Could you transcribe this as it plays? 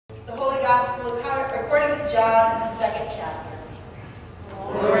Gospel according to John, the 2nd chapter.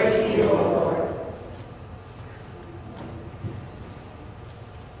 Glory to you, O Lord.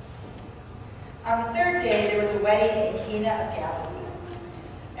 On the 3rd day, there was a wedding in Cana of Galilee,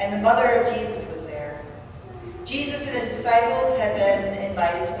 and the mother of Jesus was there. Jesus and his disciples had been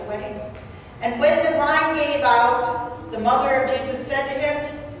invited to the wedding. And when the wine gave out, the mother of Jesus said to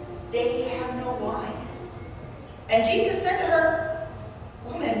him, "They have no wine." And Jesus said to her,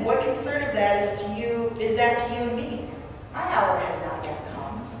 "Woman, what concern of that is that to you and me? My hour has not yet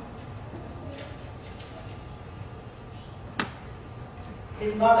come."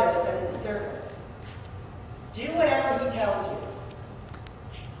 His mother said to the servants, "Do whatever he tells you."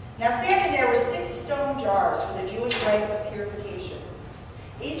 Now standing there were 6 stone jars for the Jewish rites of purification,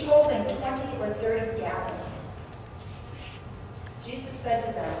 each holding 20 or 30 gallons. Jesus said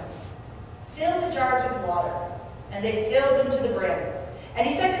to them, "Fill the jars with water." And they filled them to the brim. And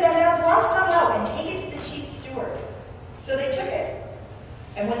he said to them, "Now draw some out and take it to the chief steward." So they took it.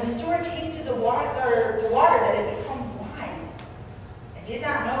 And when the steward tasted the water that had become wine, and did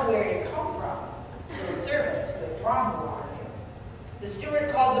not know where it had come from, the servants who had drawn the water knew, the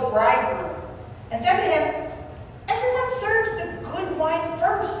steward called the bridegroom and said to him, "Everyone serves the good wine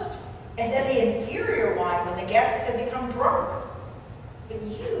first, and then the inferior wine when the guests have become drunk. But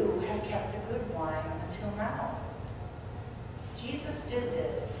you have kept the good wine until now." Jesus did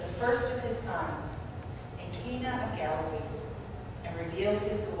this, the first of his sons, in Cana of Galilee, and revealed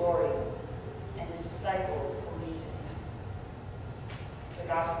his glory, and his disciples believed in him. The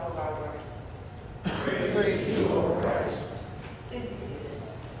Gospel of our Lord. Praise to you, O Christ. Please be seated.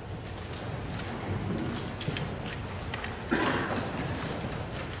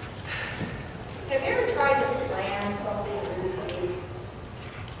 Have you ever tried to plan something really big,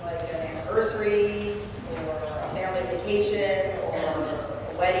 like an anniversary, or a family vacation, or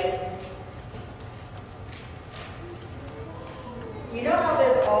a wedding? You know how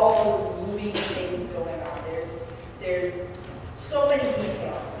there's all those moving things going on. There's so many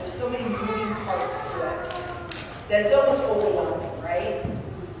details. There's so many moving parts to it that it's almost overwhelming, right?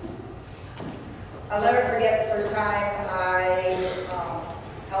 I'll never forget the first time I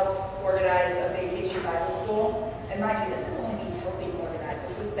helped organize a vacation Bible school. And mind you, this is only me helping organize.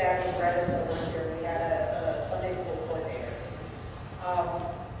 This was back when Greta still worked here. We had a Sunday school coordinator.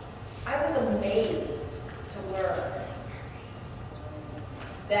 I was amazed to learn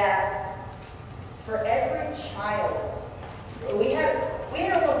that for every child, we had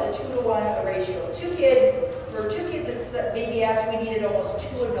almost a 2-to-1 ratio. For two kids at VBS, we needed almost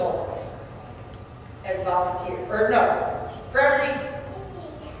 2 adults as volunteers. Or no, for every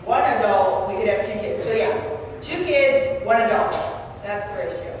 1 adult, we could have 2 kids. So yeah, 2 kids, 1 adult. That's the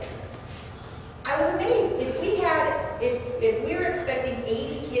ratio. I was amazed. If we were expecting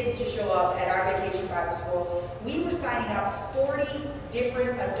 80 kids to show up at our vacation Bible school, we were signing up 40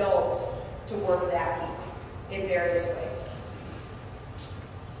 different adults to work that week in various ways.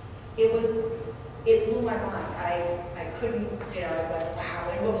 It blew my mind. I couldn't, I was like, wow.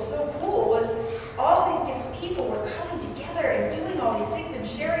 And what was so cool was all these different people were coming together and doing all these things and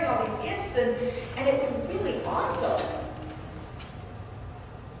sharing all these gifts, and it was really awesome.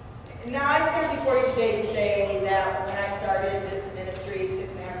 Now, I stand before you today to say that when I started ministry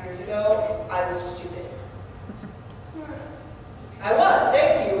 6.5 years ago, I was stupid. I was,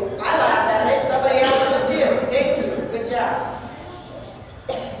 thank you. I laughed at it. Somebody else would too. Thank you. Good job.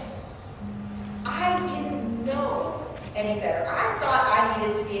 I didn't know any better. I thought I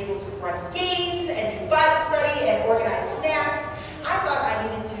needed to be able to run games and do Bible study and organize snacks. I thought I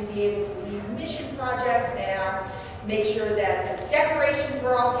needed to be able to lead mission projects and make sure that the decorations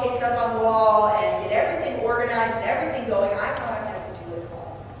were all taped up on the wall and get everything organized and everything going. I thought I had to do it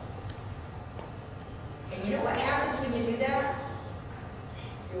all. And you know what happens when you do that?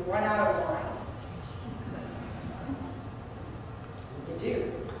 You run out of wine. You do.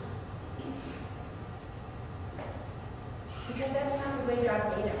 Because that's not the way God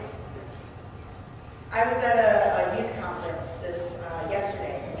made us. I was at a youth conference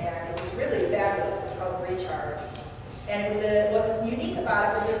yesterday, and it was really fabulous. It was called Recharge. And what was unique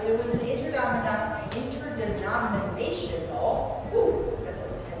about it was an interdenominational, that's a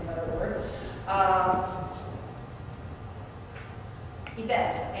 10-letter word,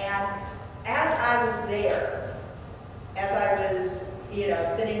 event. And as I was there, as I was,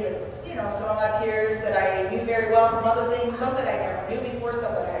 sitting with, some of my peers that I knew very well from other things, some that I never knew before,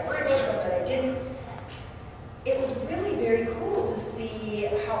 some that I agreed with, some that I didn't, it was really very cool to see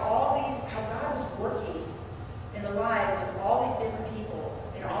how God was working in the lives of all these different people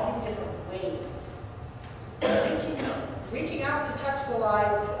in all these different ways. Reaching out to touch the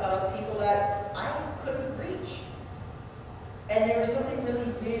lives of of people that I couldn't reach. And there was something really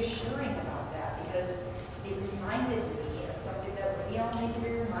reassuring about that, because it reminded me of something that we all need to be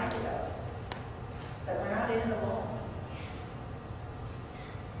reminded of, that we're not in it alone.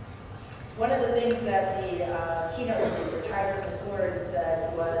 One of the things that the keynote speaker, Tyler McLaurin,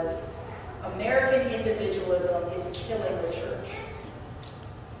 said was, American individualism is killing the church.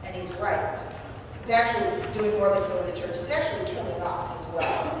 And he's right. It's actually doing more than killing the church. It's actually killing us as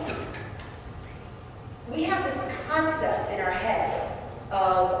well. We have this concept in our head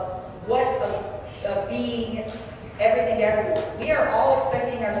of what of being everything to everyone. We are all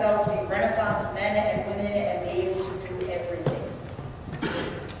expecting ourselves to be Renaissance men and women and be able to do everything.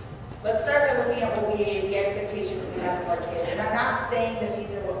 Let's start by looking at the expectations we have of our kids. And I'm not saying that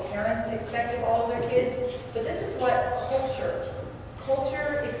these are what parents expect of all of their kids, but this is what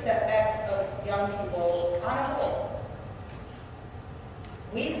culture expects of young people on a whole.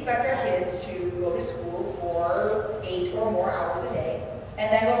 We expect our kids to go to school for 8 or more hours a day,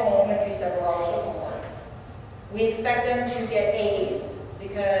 and then go home and do several hours of homework. We expect them to get A's,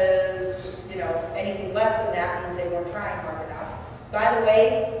 because, anything less than that means they weren't trying hard enough. By the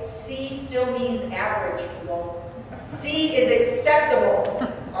way, C still means average, people. C is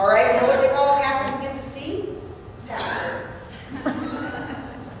acceptable. All right, you know what they call a pastor who gets a C? Pastor.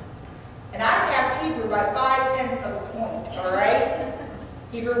 And I passed Hebrew by 5/10 of a point, all right?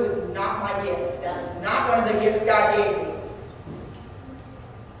 Hebrew was not my gift. That was not one of the gifts God gave me.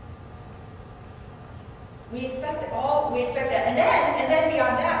 We expect that. And then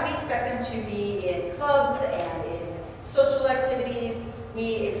beyond that, we expect them to be in clubs and in social activities.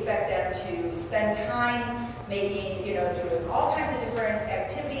 We expect them to spend time doing all kinds of different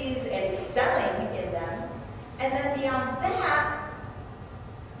activities and excelling in them. And then beyond that,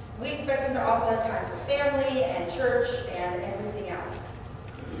 we expect them to also have time for family and church and everything else.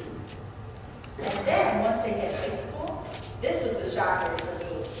 And then, once they get high school, this was the shocker for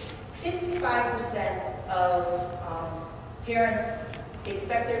me. 55% of parents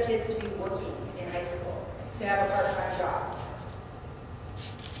expect their kids to be working in high school, to have a part-time job.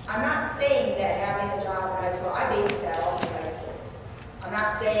 I'm not saying that having a job in high school, I babysat all through high school. I'm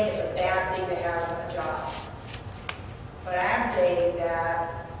not saying it's a bad thing to have a job. But I am saying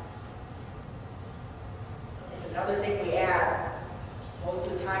that it's another thing we add most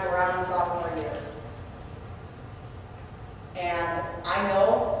of the time around sophomore year. And I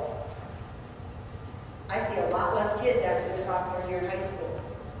know I see a lot less kids after their sophomore year in high school.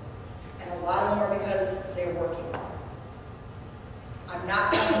 And a lot of them are because they're working. I'm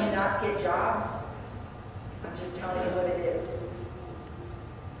not telling you not to get jobs. I'm just telling you what it is.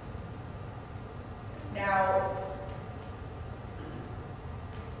 Now,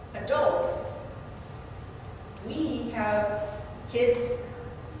 adults, we have kids.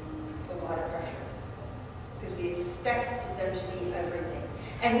 It's a lot of pressure, because we expect them to be everything.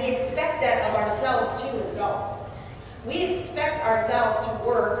 And we expect that of ourselves too as adults. We expect ourselves to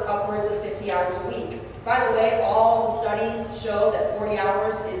work upwards of 50 hours a week. By the way, all the studies show that 40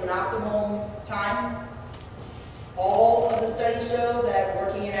 hours is an optimal time. All of the studies show that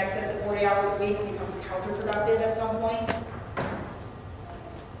working in excess of 40 hours a week becomes counterproductive at some point.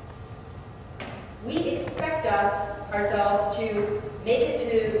 We expect ourselves to make it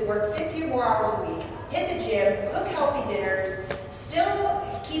to work 50 or more hours a week, hit the gym, cook healthy dinners, still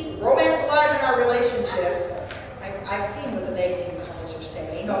keep romance alive in our relationships. I've seen what the magazine covers are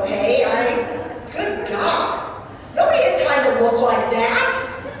saying, okay? Good God. Nobody has time to look like that.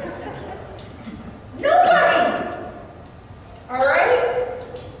 Nobody. All right?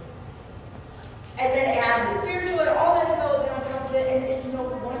 And then add the spiritual and all that development on top of it, and it's no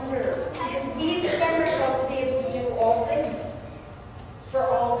wonder, because we expect ourselves to be able to do all things for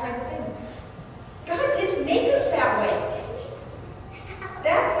all kinds of things. God didn't make us that way.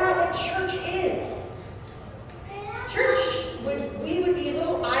 That's not what church is. Church, we would be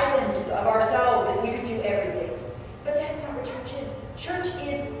little islands of ourselves if we could do everything. But that's not what church is. Church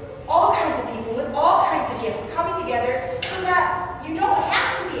is all kinds of people with all kinds of gifts coming together so that you don't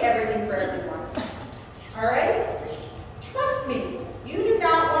have to be everything for everyone. All right? Trust me, you do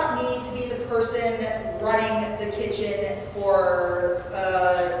not want me to be the person running the kitchen for,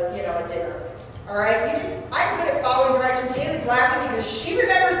 a dinner. All right? I'm good at following directions. Haley's laughing because she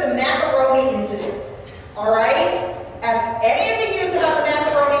remembers the macaroni incident. All right? Ask any of the youth about the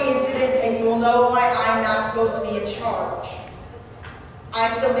macaroni incident and you will know why I'm not supposed to be in charge. I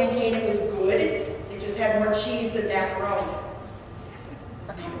still maintain it was good. It just had more cheese than macaroni.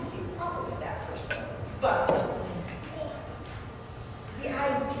 I haven't seen a problem with that personally. But the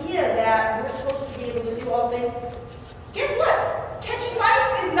idea that we're supposed to be able to do all things, guess what? Catching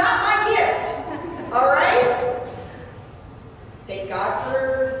mice is not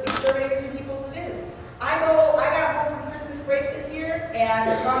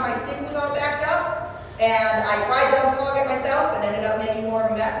And I tried to unclog it myself and ended up making more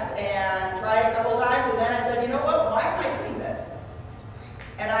of a mess, and tried a couple times, and then I said, you know what, why am I doing this?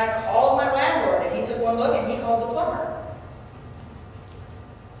 And I called my landlord, and he took one look, and he called the plumber.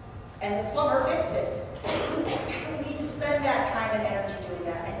 And the plumber fixed it. I don't need to spend that time and energy doing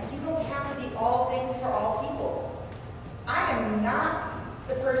that, and you don't have to be all things for all people. I am not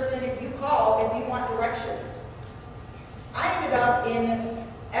the person you call if you want directions. I ended up in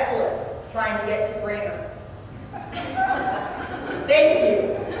Evelyn trying to get to Brainerd. Thank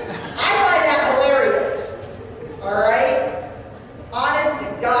you. I find that hilarious. All right? Honest to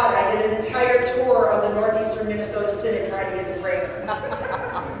God, I did an entire tour of the Northeastern Minnesota Synod trying to get to Brainerd.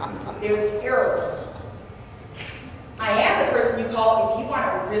 It was terrible. I am the person you call if you want a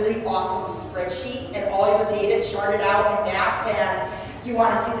really awesome spreadsheet and all your data charted out and mapped, and you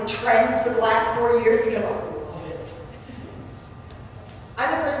want to see the trends for the last 4 years, because I love it. I'm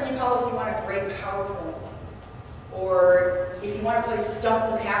the person you call if you want a great PowerPoint, or if you want to play Stump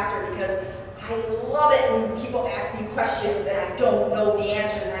the Pastor, because I love it when people ask me questions and I don't know the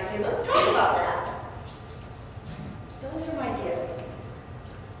answers, and I say, let's talk about that. Those are my gifts.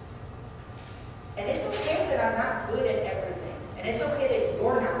 And it's okay that I'm not good at everything. And it's okay that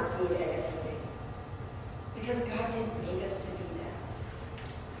you're not good at everything. Because God didn't make us to be that.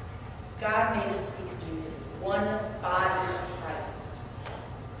 God made us to be community, one body of Christ,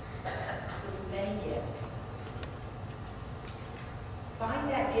 with many gifts. Find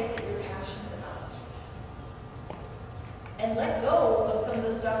that gift that you're passionate about. And let go of some of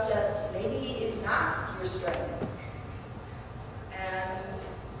the stuff that maybe is not your strength. And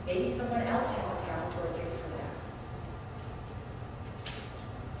maybe someone else has a talent or a gift for that.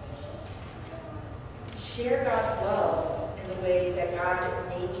 Share God's love in the way that God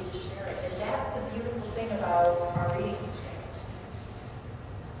made you to share it. And that's the beautiful thing about our readings today.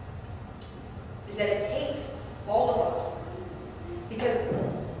 Is that it takes all of us. Because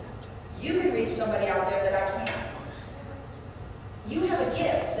you can reach somebody out there that I can't. You have a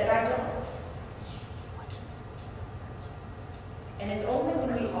gift that I don't. And it's only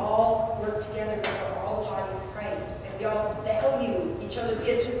when we all work together that we're all the body of Christ, and we all value each other's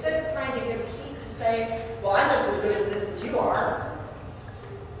gifts, instead of trying to compete to say, well, I'm just as good at this as you are.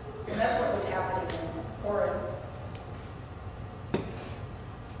 And that's what was happening in Corinth. But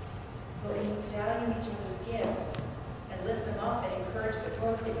when we value each other's gifts and lift them up and encourage the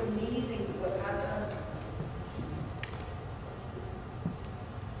growth, it's amazing what God does.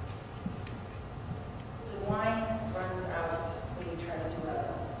 The wine runs out when you try to do it.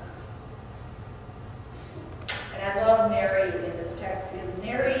 And I love Mary in this text, because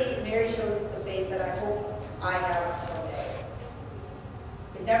Mary shows us the faith that I hope I have someday.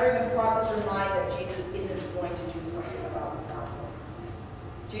 It never even crosses her mind that Jesus isn't going to do something about the problem.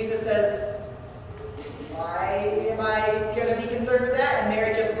 Jesus says, why am I going to be concerned with that? And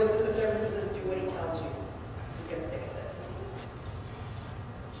Mary just looks at the servants and says, do what he tells you. He's going to fix it.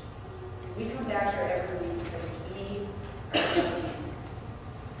 We come back here every week because we are empty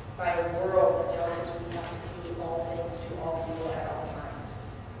by a world that tells us we have to be all things to all people at all times.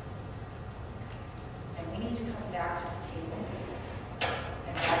 And we need to come back to the table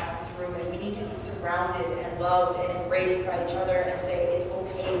and back to this room, and we need to be surrounded and loved and embraced by each other and say, it's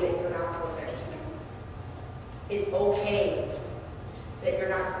okay that you're not perfect. It's okay that you're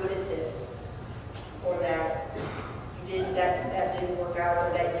not good at this, or that that didn't work out, or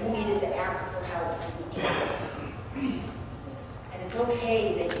that you needed to ask for help. And it's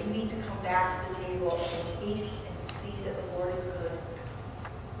okay that you need to come back to the table and taste and see that the Lord is good,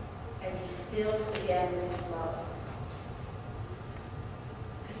 and be filled again with his love.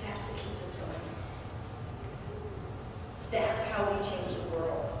 Because that's what keeps us going. That's how we change the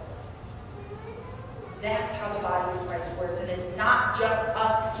world. That's how the body of Christ works. And it's not just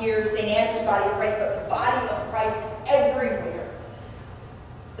us here, St. Andrew's body of Christ, but the body of Christ everywhere.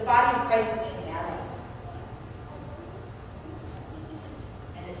 The body of Christ is humanity.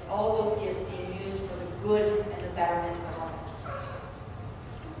 And it's all those gifts being used for the good and the betterment of others.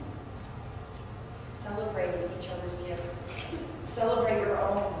 Celebrate each other's gifts. Celebrate your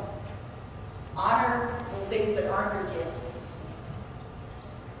own. Honor the things that aren't your gifts.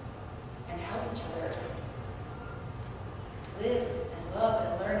 And help each other. Live and love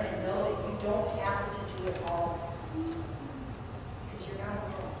and learn and know that you don't have to do it all. Because you're not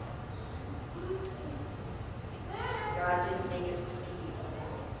alone. God didn't make us to be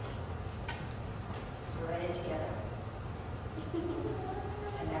alone. We're in it together.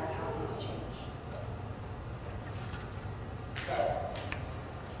 And that's how things change. So,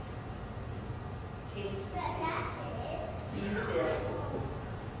 taste and see. Be filled.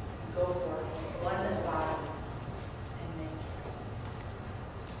 Go forth.